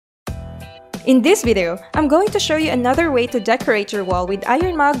In this video, I'm going to show you another way to decorate your wall with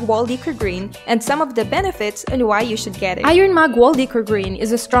IRONMAG WALLDECOR Green and some of the benefits and why you should get it. IRONMAG WALLDECOR Green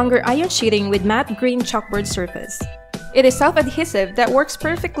is a stronger iron sheeting with matte green chalkboard surface. It is self-adhesive that works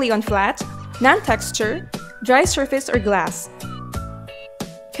perfectly on flat, non-texture, dry surface or glass.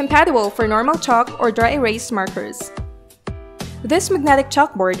 Compatible for normal chalk or dry erase markers. This magnetic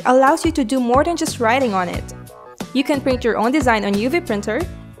chalkboard allows you to do more than just writing on it. You can print your own design on UV printer,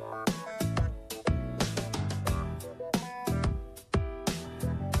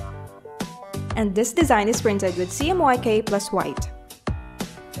 and this design is printed with CMYK plus white.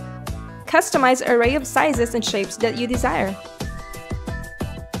 Customize an array of sizes and shapes that you desire.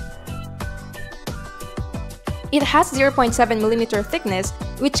 It has 0.7mm thickness,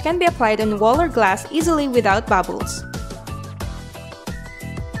 which can be applied on wall or glass easily without bubbles.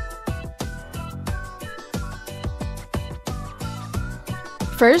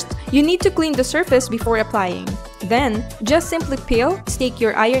 First, you need to clean the surface before applying. Then, just simply peel, stick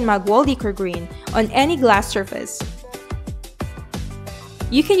your IRONMAG WALLDECOR Green on any glass surface.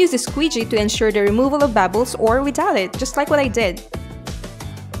 You can use a squeegee to ensure the removal of bubbles or without it, just like what I did.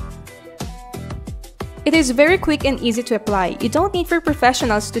 It is very quick and easy to apply. You don't need for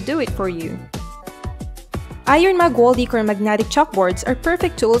professionals to do it for you. IRONMAG WALLDECOR magnetic chalkboards are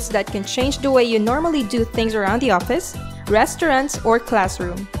perfect tools that can change the way you normally do things around the office, restaurants, or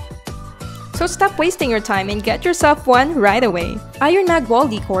classroom. So stop wasting your time and get yourself one right away. IRONMAG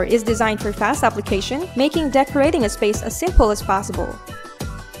WALLDECOR is designed for fast application, making decorating a space as simple as possible.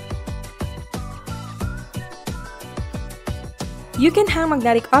 You can hang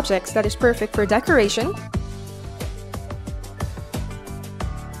magnetic objects that is perfect for decoration,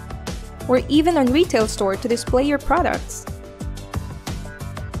 or even on retail store to display your products.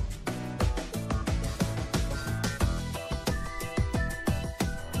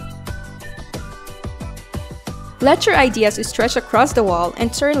 Let your ideas stretch across the wall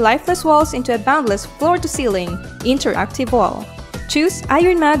and turn lifeless walls into a boundless floor-to-ceiling, interactive wall. Choose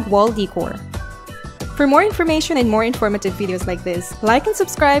IRONMAG WALLDECOR. For more information and more informative videos like this, like and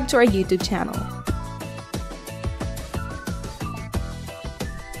subscribe to our YouTube channel.